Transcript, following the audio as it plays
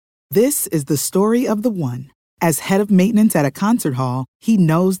This is the story of the one. As head of maintenance at a concert hall, he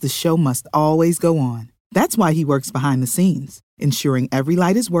knows the show must always go on. That's why he works behind the scenes, ensuring every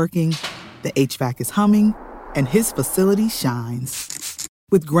light is working, the HVAC is humming, and his facility shines.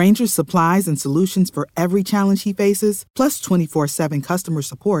 With Grainger's supplies and solutions for every challenge he faces, plus 24/7 customer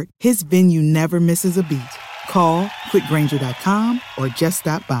support, his venue never misses a beat. Call quickgrainger.com or just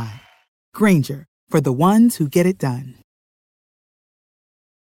stop by. Grainger, for the ones who get it done.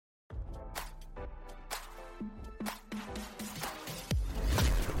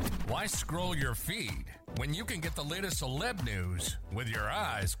 Why scroll your feed when you can get the latest celeb news with your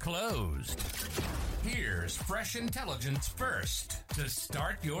eyes closed? Here's fresh intelligence first to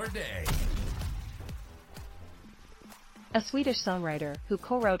start your day. A Swedish songwriter who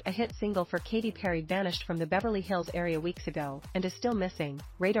co-wrote a hit single for Katy Perry vanished from the Beverly Hills area weeks ago and is still missing,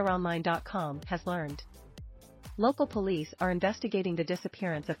 RadarOnline.com has learned. Local police are investigating the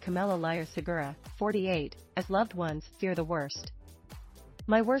disappearance of Camila Lyer Segura, 48, as loved ones fear the worst.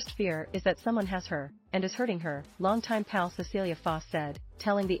 "My worst fear is that someone has her, and is hurting her," longtime pal Cecilia Foss said,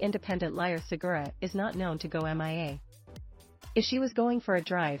 telling the Independent Lyer Segura is not known to go MIA. "If she was going for a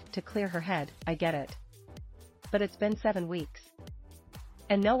drive to clear her head, I get it. But it's been 7 weeks.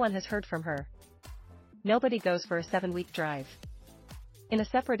 And no one has heard from her. Nobody goes for a 7-week drive." In a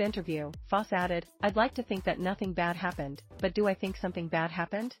separate interview, Foss added, "I'd like to think that nothing bad happened, but do I think something bad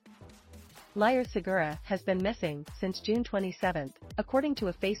happened?" Lyer Segura has been missing since June 27, according to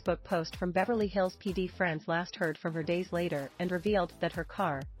a Facebook post from Beverly Hills PD. Friends last heard from her days later and revealed that her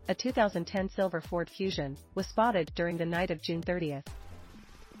car, a 2010 silver Ford Fusion, was spotted during the night of June 30.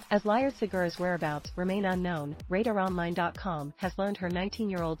 As Lyer Segura's whereabouts remain unknown, RadarOnline.com has learned her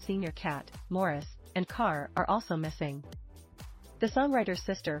 19-year-old senior cat, Morris, and car are also missing. The songwriter's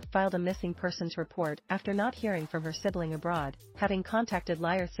sister filed a missing persons report after not hearing from her sibling abroad, having contacted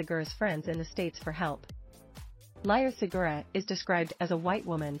Lyer Segura's friends in the States for help. Lyer Segura is described as a white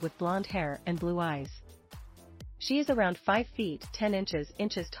woman with blonde hair and blue eyes. She is around 5 feet 10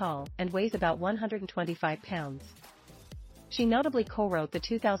 inches tall and weighs about 125 pounds. She notably co-wrote the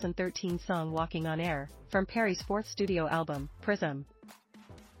 2013 song Walking on Air, from Perry's fourth studio album, Prism.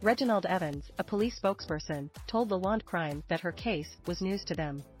 Reginald Evans, a police spokesperson, told The Wand Crime that her case was news to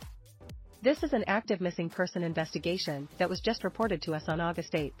them. "This is an active missing person investigation that was just reported to us on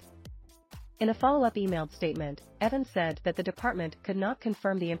August 8. In a follow-up emailed statement, Evans said that the department could not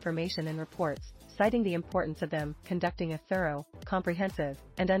confirm the information in reports, citing the importance of them conducting a thorough, comprehensive,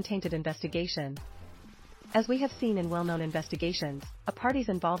 and untainted investigation. "As we have seen in well-known investigations, a party's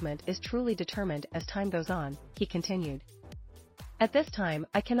involvement is truly determined as time goes on," he continued. "At this time,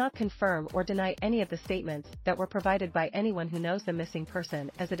 I cannot confirm or deny any of the statements that were provided by anyone who knows the missing person,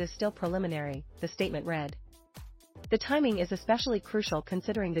 as it is still preliminary," the statement read. The timing is especially crucial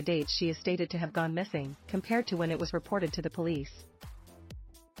considering the dates she is stated to have gone missing, compared to when it was reported to the police.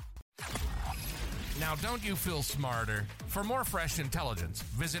 Now don't you feel smarter? For more fresh intelligence,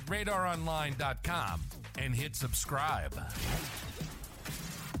 visit RadarOnline.com and hit subscribe.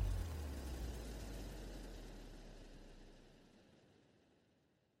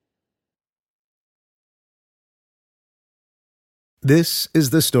 This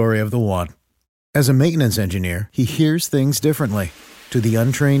is the story of the one. As a maintenance engineer, he hears things differently. To the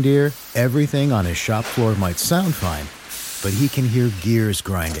untrained ear, everything on his shop floor might sound fine, but he can hear gears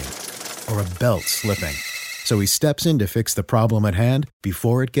grinding or a belt slipping. So he steps in to fix the problem at hand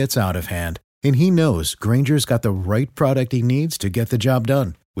before it gets out of hand. And he knows Grainger's got the right product he needs to get the job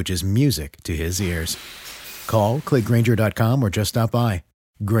done, which is music to his ears. Call, click Grainger.com, or just stop by.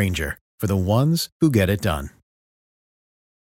 Grainger, for the ones who get it done.